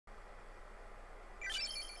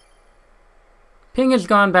Ping has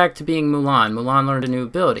gone back to being Mulan. Mulan learned a new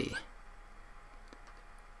ability.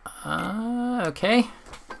 Okay.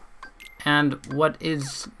 And what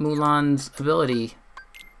is Mulan's ability,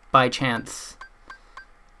 by chance?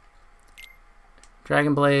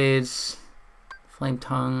 Dragon Blaze, Flame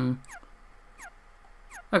Tongue.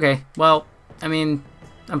 Okay, well, I mean,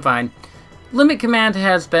 I'm fine. Limit command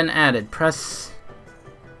has been added. Press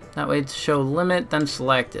that way to show limit, then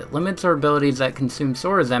select it. Limits are abilities that consume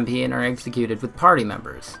Sora's MP and are executed with party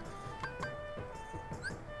members.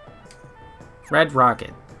 Red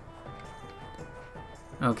Rocket.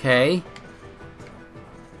 Okay.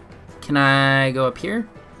 Can I go up here?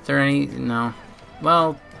 Is there any... No.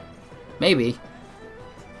 Well, maybe.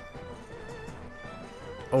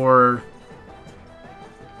 Or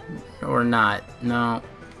not. No.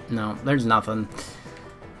 No, there's nothing.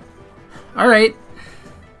 Alright.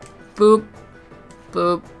 Boop.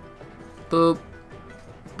 Boop. Boop.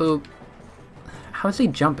 Boop. How is he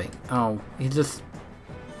jumping? Oh, he's just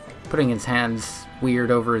putting his hands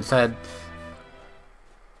weird over his head.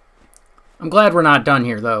 I'm glad we're not done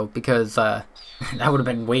here, though, because that would have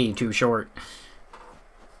been way too short.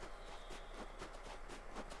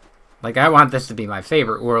 Like, I want this to be my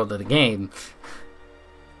favorite world of the game.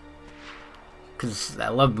 Because I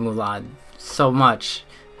love Mulan so much.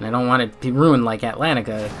 And I don't want it to be ruined like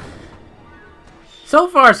Atlantica. So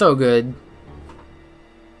far, so good.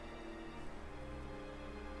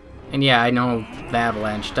 And yeah, I know the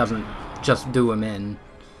avalanche doesn't just do him in.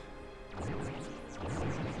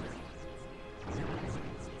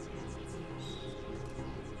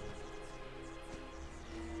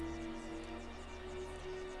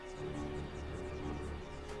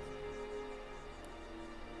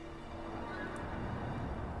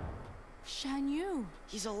 Shan Yu.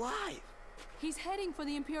 He's alive. He's heading for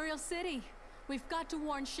the Imperial City. We've got to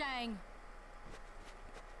warn Shang.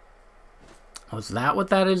 Oh, is that what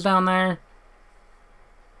that is down there?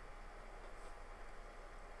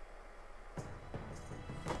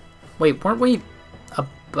 Wait, weren't we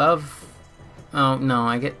above? Oh, no,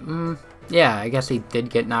 I get... yeah, I guess he did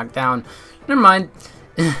get knocked down. Never mind.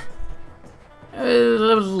 I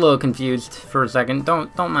was a little confused for a second.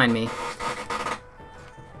 Don't mind me.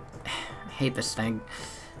 I hate this thing.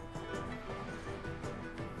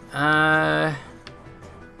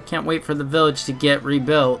 Can't wait for the village to get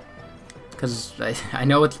rebuilt. Because I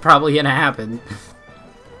know it's probably gonna happen.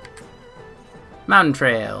 Mountain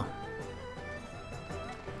Trail.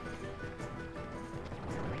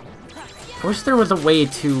 I wish there was a way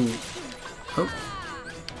to... Oh.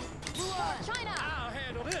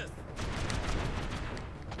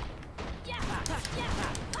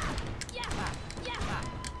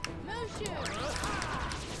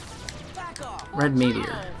 Red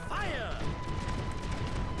Meteor.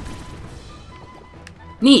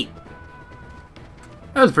 Neat!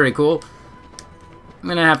 That was pretty cool. I'm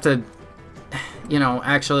gonna have to, you know,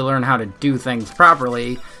 actually learn how to do things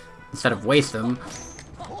properly instead of waste them.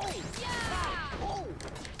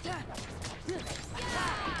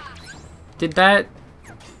 Did that...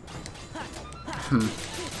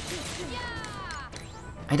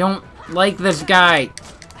 I don't like this guy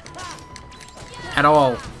at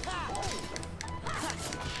all.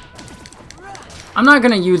 I'm not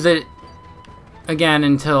gonna use it again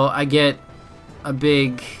until I get a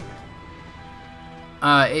big...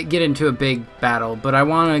 get into a big battle, but I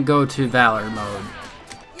want to go to Valor mode.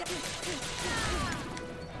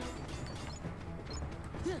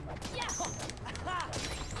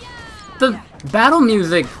 The battle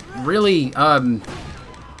music really,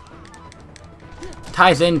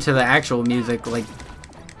 ties into the actual music, like,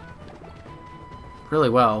 really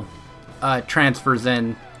well. Transfers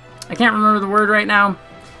in. I can't remember the word right now.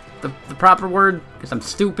 The proper word, because I'm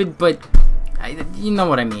stupid, but you know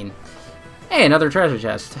what I mean. Hey, another treasure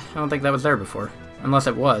chest. I don't think that was there before. Unless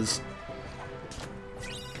it was.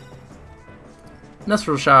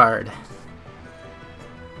 Nustral Shard.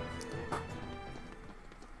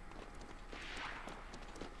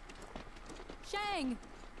 Shang!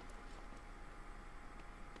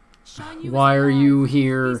 Shan Yu Why is are alive. you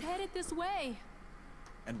here? He's headed this way.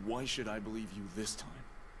 And why should I believe you this time?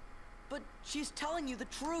 But she's telling you the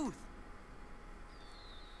truth.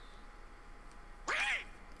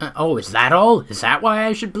 Oh, is that all? Is that why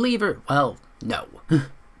I should believe her? Well, no.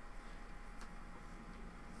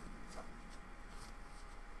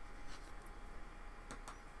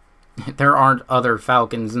 There aren't other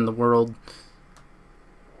falcons in the world.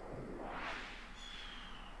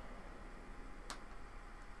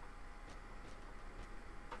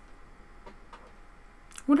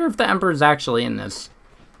 I wonder if the Emperor's actually in this.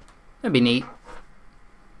 That'd be neat.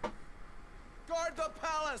 Guard the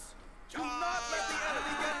palace! Do not let the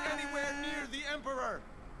enemy get anywhere near the Emperor!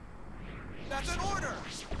 That's an order!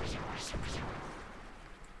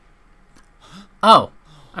 Oh.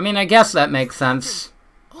 I mean, I guess that makes sense.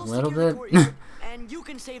 A I'll little secure the bit. courtyard, and you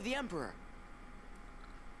can save the Emperor.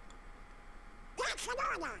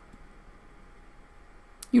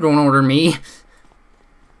 You don't order me.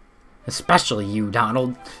 Especially you,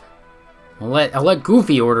 Donald. I'll let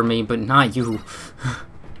Goofy order me, but not you.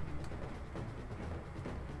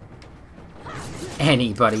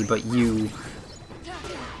 Anybody but you.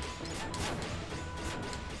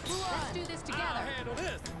 Let's do this together. Handle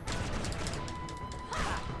this!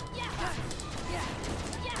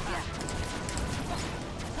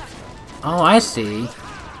 Oh, I see.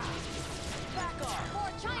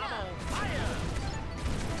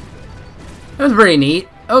 That was pretty neat.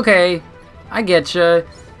 Okay, I getcha.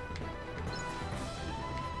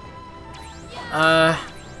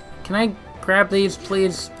 Can I grab these,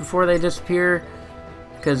 please, before they disappear?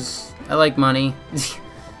 Because I like money.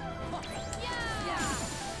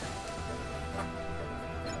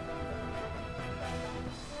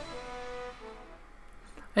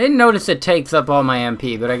 I didn't notice it takes up all my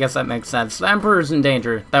MP, but I guess that makes sense. The Emperor's in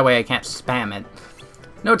danger. That way I can't spam it.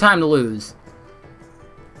 No time to lose.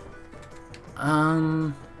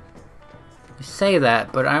 I say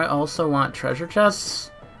that, but I also want treasure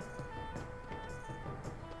chests.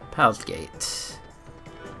 Palace Gate.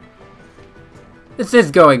 This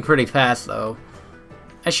is going pretty fast, though.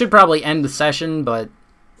 I should probably end the session, but...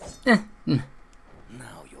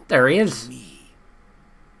 There he is.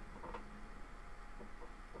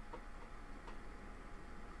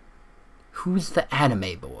 Who's the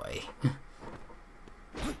anime boy?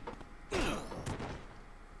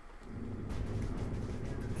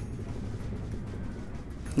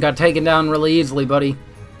 Got taken down really easily, buddy.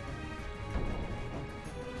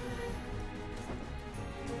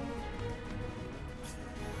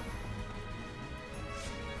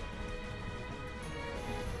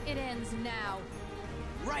 It ends now.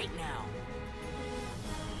 Right now.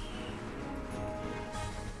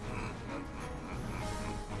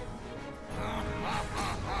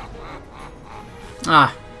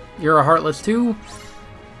 Ah, you're a Heartless too?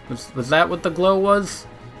 Was that what the glow was?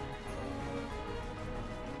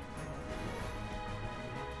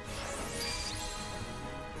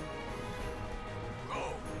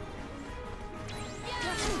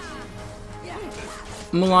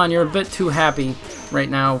 Mulan, you're a bit too happy right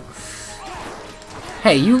now.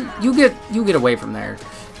 Hey, you get away from there.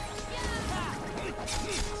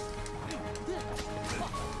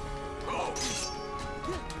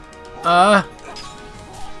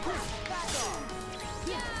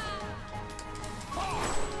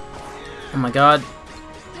 Oh my god.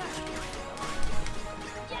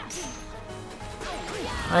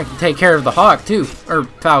 I can take care of the hawk too, or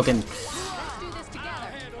falcon. Let's do this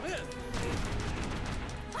together.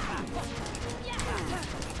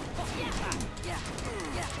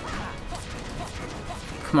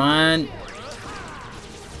 Come on.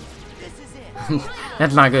 This is it.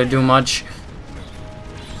 That's not gonna do much.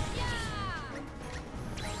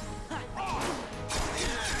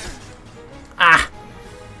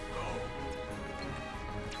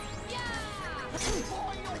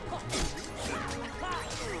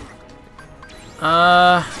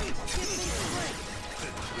 Ah.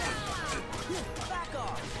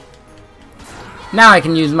 Now I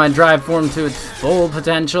can use my drive form to its full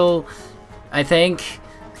potential, I think.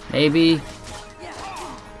 Maybe.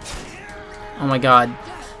 Oh my god.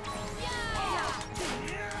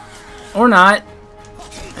 Or not.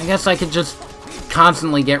 I guess I could just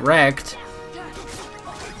constantly get wrecked.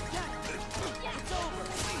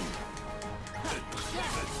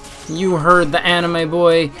 You heard the anime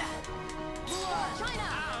boy.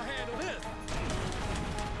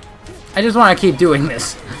 I just want to keep doing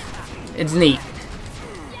this. It's neat.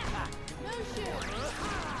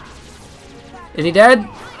 Is he dead?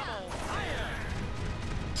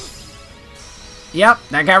 Yep,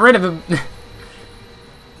 that got rid of him.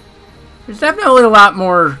 There's definitely a lot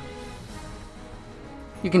more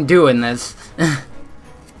you can do in this.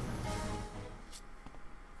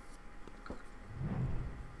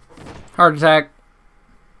 Heart attack.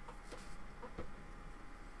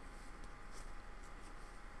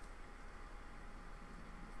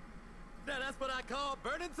 Now that's what I call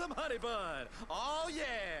burning some honey bun. Oh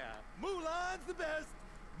yeah, Mulan's the best.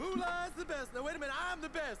 Mulan's the best. Now wait a minute, I'm the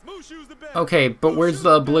best. Mushu's the best. Okay, but where's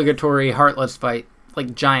the obligatory Heartless fight?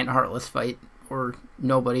 Like, giant Heartless fight? Or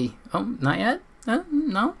nobody? Oh, not yet?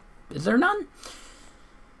 No? Is there none?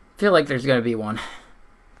 Feel like there's gonna be one.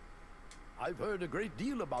 I've heard a great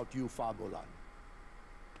deal about you, Fagolan.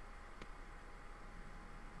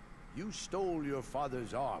 You stole your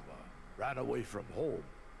father's armor, ran away from home,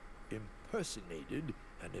 impersonated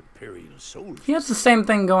an Imperial soldier. He has the same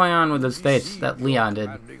thing going on with his face that Deceived Leon your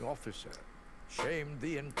did. commanding officer, shamed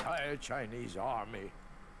the entire Chinese army,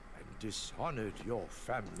 and dishonored your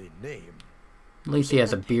family name. At least he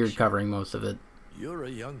has a beard covering most of it. You're a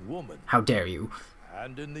young woman, How dare you?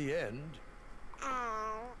 and in the end,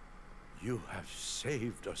 you have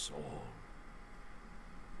saved us all.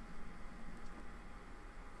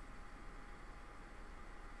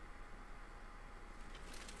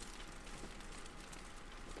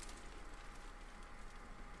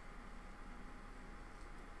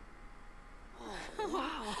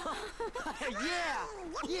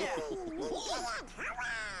 Yeah!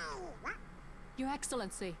 Your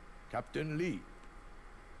Excellency. Captain Lee.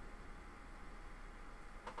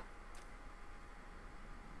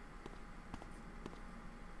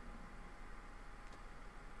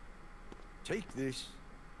 Take this,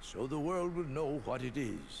 so the world will know what it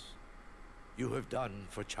is you have done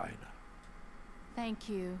for China. Thank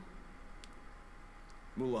you.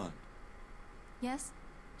 Mulan, Yes?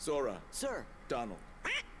 Sora, Sir, Donald,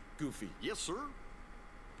 Goofy. Yes, sir.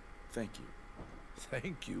 Thank you.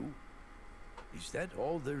 Thank you. Is that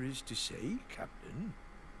all there is to say, Captain?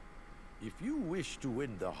 If you wish to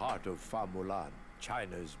win the heart of Mulan,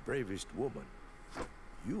 China's bravest woman,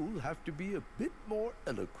 you'll have to be a bit more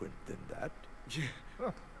eloquent than that.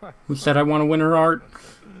 Who said I want to win her heart?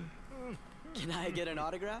 can I get an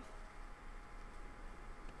autograph?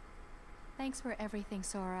 Thanks for everything,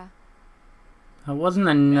 Sora. That wasn't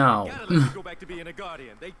a no. Gotta let you go back to being a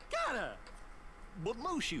guardian. They gotta! But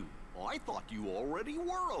Mushu, I thought you already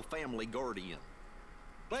were a family guardian.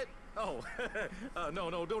 But, oh,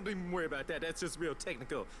 no, don't even worry about that. That's just real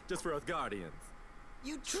technical, just for us guardians.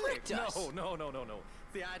 You tricked us. No.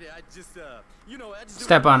 See, I just, you know, I just do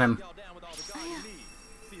Step it on him. y'all down with all the guardian needs.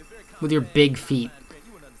 See, it's very With your common big sense. feet.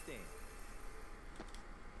 You wouldn't understand.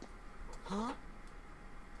 Huh?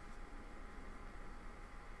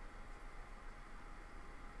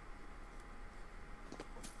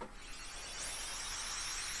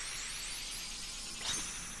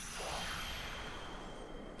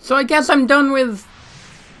 So I guess I'm done with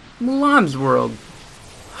Mulan's world.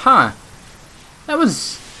 Huh. That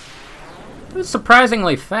was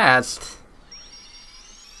surprisingly fast.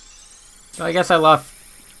 So I guess I left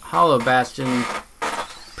Hollow Bastion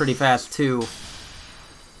pretty fast too.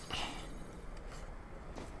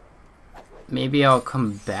 Maybe I'll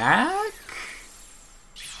come back?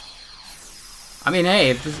 I mean, hey,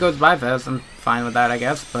 if this goes by fast, I'm fine with that, I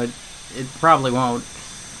guess, but it probably won't.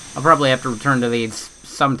 I'll probably have to return to these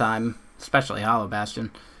sometime, especially Hollow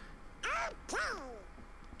Bastion.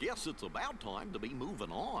 Guess it's about time to be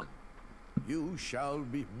moving on. You shall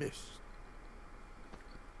be missed.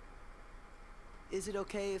 Is it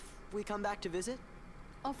okay if we come back to visit?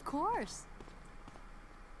 Of course.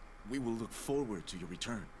 We will look forward to your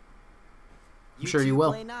return. I'm sure you two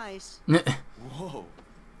will. Play nice. Whoa,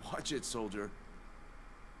 watch it, soldier.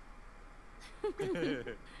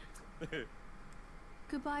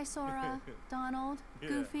 Goodbye, Sora, Donald,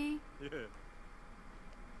 Goofy.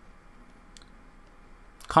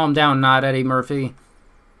 Calm down, not Eddie Murphy.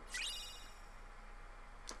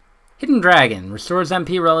 Hidden Dragon. Restores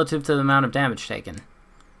MP relative to the amount of damage taken.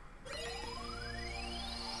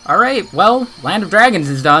 Alright, well, Land of Dragons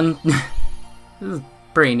is done. This is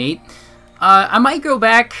pretty neat. I might go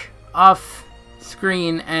back off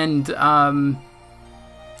screen and,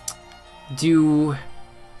 do,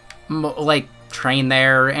 like, train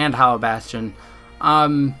there and Hollow Bastion.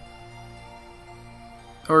 Or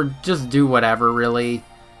just do whatever, really.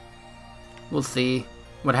 We'll see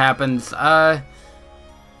what happens.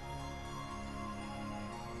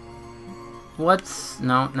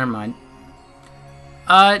 No, never mind.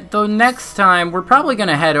 The next time, we're probably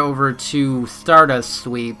gonna head over to Stardust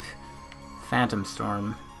Sweep. Phantom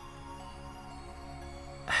Storm.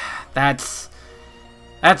 That's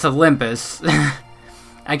Olympus.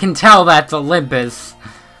 I can tell that's Olympus.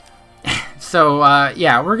 So,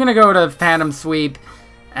 yeah, we're gonna go to Phantom Sweep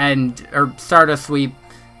or Stardust Sweep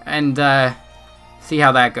and, see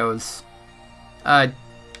how that goes.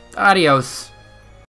 Adios.